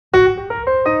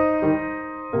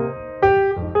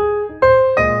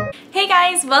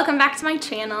guys, welcome back to my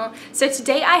channel. So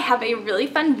today I have a really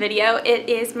fun video. It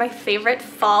is my favorite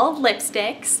fall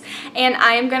lipsticks, and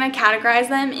I am going to categorize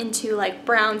them into like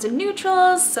browns and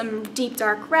neutrals, some deep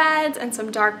dark reds, and some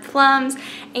dark plums.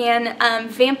 And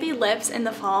vampy lips in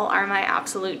the fall are my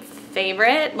absolute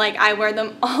favorite. Like, I wear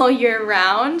them all year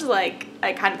round. Like,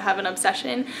 I kind of have an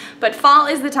obsession, but fall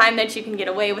is the time that you can get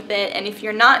away with it. And if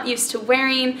you're not used to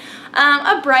wearing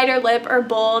a brighter lip or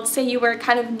bold, say you wear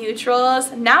kind of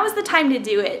neutrals, now is the time to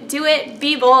do it. Do it,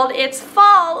 be bold, it's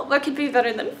fall. What could be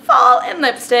better than fall and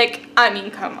lipstick? I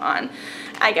mean, come on.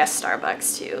 I guess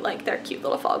Starbucks too, like their cute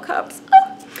little fall cups.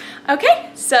 Oh. Okay,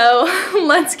 so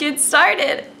let's get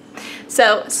started.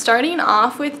 So starting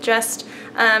off with just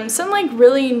some like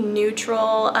really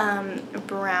neutral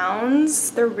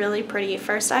browns. They're really pretty.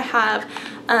 First I have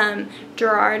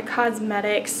Gerard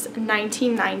Cosmetics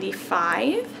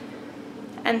 1995,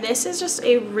 and this is just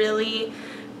a really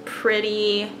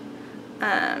pretty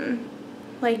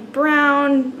like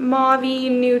brown, mauvey,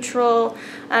 neutral.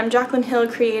 Jacqueline Hill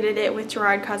created it with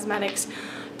Gerard Cosmetics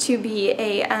to be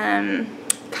a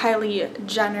Kylie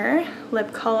Jenner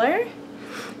lip color.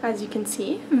 As you can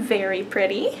see, very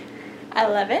pretty. I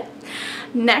love it.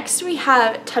 Next we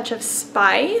have Touch of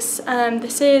Spice.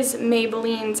 This is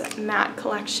Maybelline's matte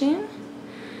collection,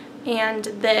 and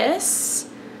this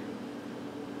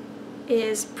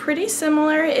is pretty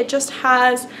similar. It just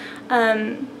has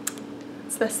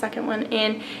it's the second one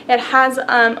in. It has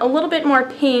a little bit more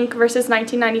pink versus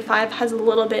 1995 has a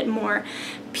little bit more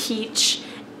peach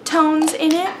tones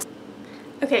in it.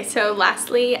 Okay, so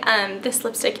lastly, this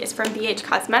lipstick is from BH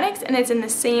Cosmetics, and it's in the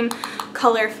same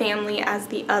color family as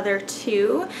the other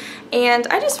two. And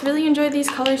I just really enjoy these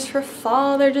colors for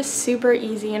fall. They're just super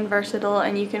easy and versatile,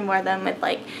 and you can wear them with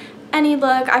like any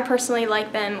look. I personally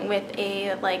like them with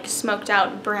a like smoked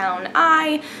out brown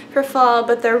eye for fall,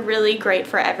 but they're really great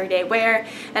for everyday wear.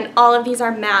 And all of these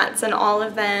are mattes, and all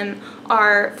of them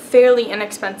are fairly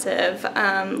inexpensive,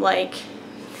 like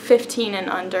 15 and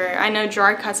under. I know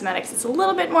Gerard Cosmetics is a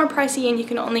little bit more pricey and you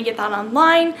can only get that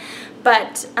online,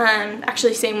 but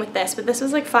actually same with this, but this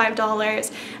was like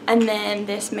 $5, and then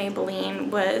this Maybelline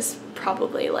was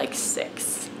probably like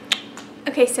 $6.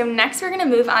 Okay, so next we're going to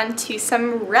move on to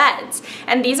some reds,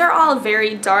 and these are all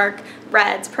very dark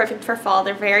reds, perfect for fall.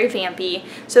 They're very vampy.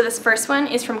 So this first one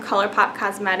is from ColourPop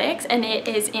Cosmetics, and it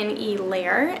is in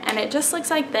Ellaire, and it just looks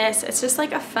like this. It's just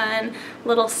like a fun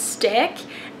little stick,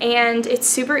 and it's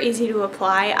super easy to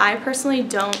apply. I personally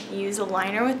don't use a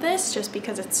liner with this just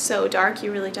because it's so dark,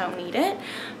 you really don't need it,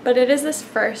 but it is this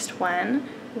first one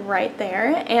right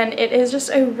there, and it is just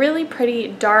a really pretty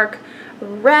dark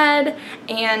red,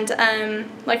 and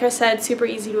like I said, super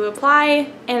easy to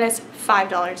apply, and it's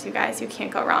 $5, you guys. You can't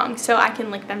go wrong. So I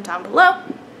can link them down below.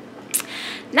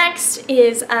 Next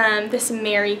is this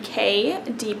Mary Kay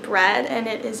deep red, and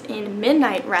it is in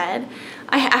midnight red.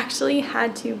 I actually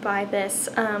had to buy this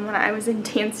when I was in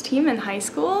dance team in high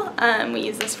school. We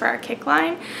use this for our kick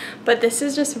line, but this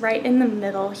is just right in the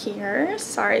middle here.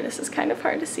 Sorry, this is kind of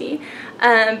hard to see,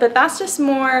 but that's just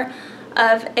more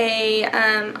of a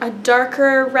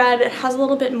darker red. It has a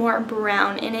little bit more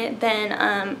brown in it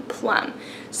than Plum.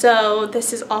 So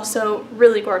this is also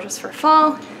really gorgeous for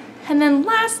fall. And then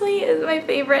lastly is my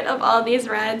favorite of all these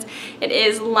reds. It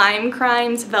is Lime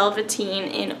Crime's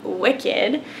Velvetine in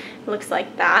Wicked. It looks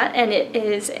like that, and it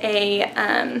is a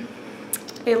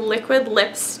liquid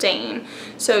lip stain.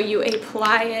 So you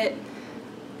apply it,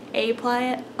 you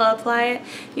apply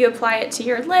it to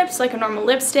your lips like a normal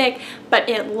lipstick, but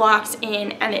it locks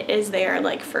in and it is there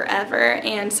like forever.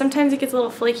 And sometimes it gets a little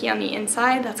flaky on the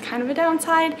inside. That's kind of a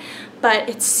downside, but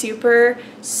it's super,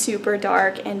 super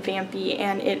dark and vampy,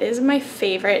 and it is my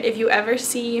favorite. If you ever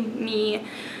see me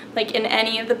like in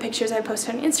any of the pictures I post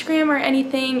on Instagram or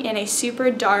anything in a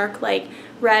super dark like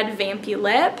red vampy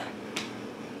lip,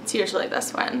 it's usually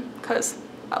this one because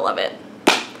I love it.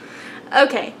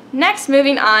 Okay, next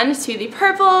moving on to the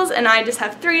purples, and I just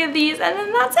have 3 of these, and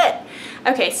then that's it.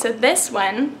 Okay, so this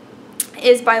one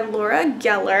is by Laura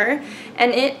Gellar,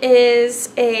 and it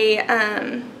is a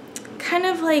kind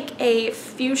of like a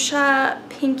fuchsia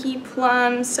pinky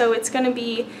plum, so it's going to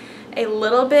be a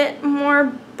little bit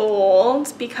more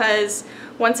bold because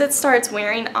once it starts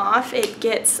wearing off, it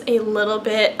gets a little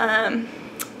bit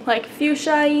like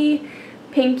fuchsia-y,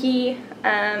 pinky.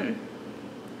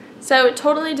 So it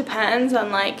totally depends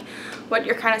on like what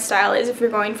your kind of style is. If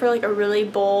you're going for like a really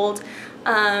bold,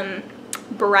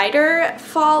 brighter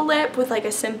fall lip with like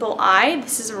a simple eye,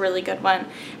 this is a really good one.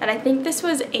 And I think this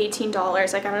was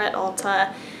 $18. I got it at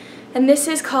Ulta. And this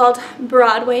is called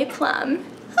Broadway Plum.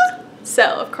 So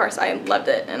of course I loved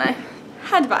it and I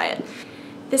had to buy it.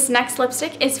 This next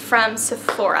lipstick is from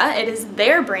Sephora. It is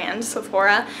their brand,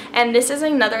 Sephora, and this is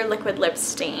another liquid lip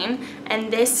stain,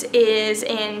 and this is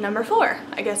in number 4.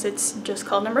 I guess it's just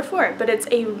called number 4, but it's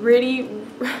a really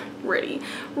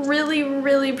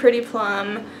pretty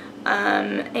plum,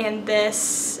 and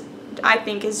this I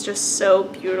think is just so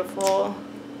beautiful.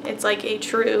 It's like a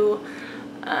true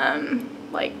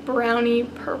like brownie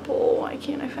purple. Why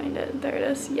can't I find it? There it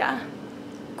is. Yeah,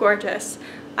 gorgeous.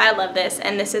 I love this,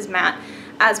 and this is matte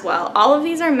as well. All of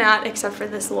these are matte except for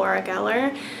this Laura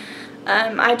Geller.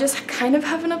 I just kind of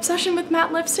have an obsession with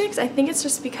matte lipsticks. I think it's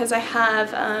just because I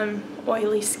have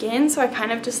oily skin, so I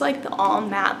kind of just like the all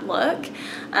matte look.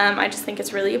 I just think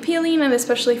it's really appealing, and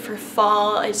especially for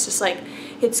fall, it's just like,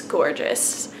 it's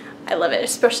gorgeous. I love it,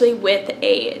 especially with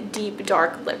a deep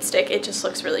dark lipstick. It just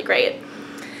looks really great.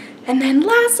 And then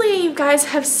lastly, you guys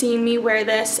have seen me wear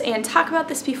this and talk about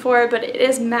this before, but it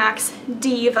is MAC's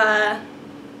Diva.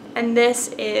 And this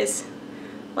is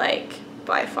like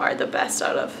by far the best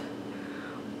out of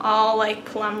all like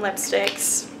plum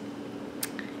lipsticks.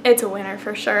 It's a winner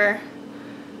for sure.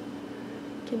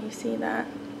 Can you see that?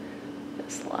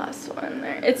 This last one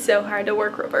there. It's so hard to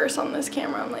work reverse on this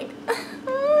camera. I'm like,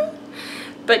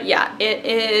 but yeah, it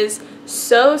is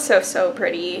so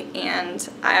pretty, and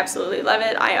I absolutely love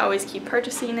it. I always keep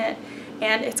purchasing it,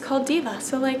 and it's called Diva,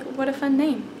 so like, what a fun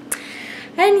name.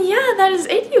 And yeah, that is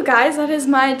it, you guys. That is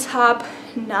my top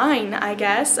 9, I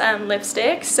guess,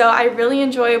 lipsticks. So I really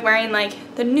enjoy wearing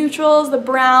like the neutrals, the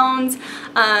browns,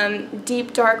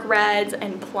 deep dark reds,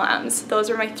 and plums. Those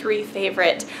are my 3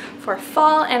 favorite for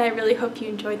fall, and I really hope you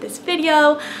enjoyed this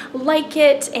video. Like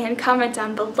it and comment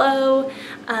down below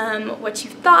what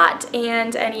you thought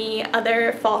and any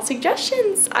other fall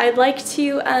suggestions. I'd like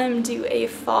to do a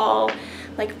fall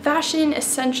like fashion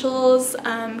essentials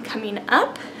coming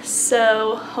up,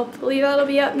 so hopefully that'll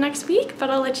be up next week, but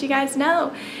I'll let you guys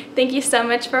know. Thank you so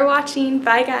much for watching.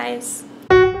 Bye guys.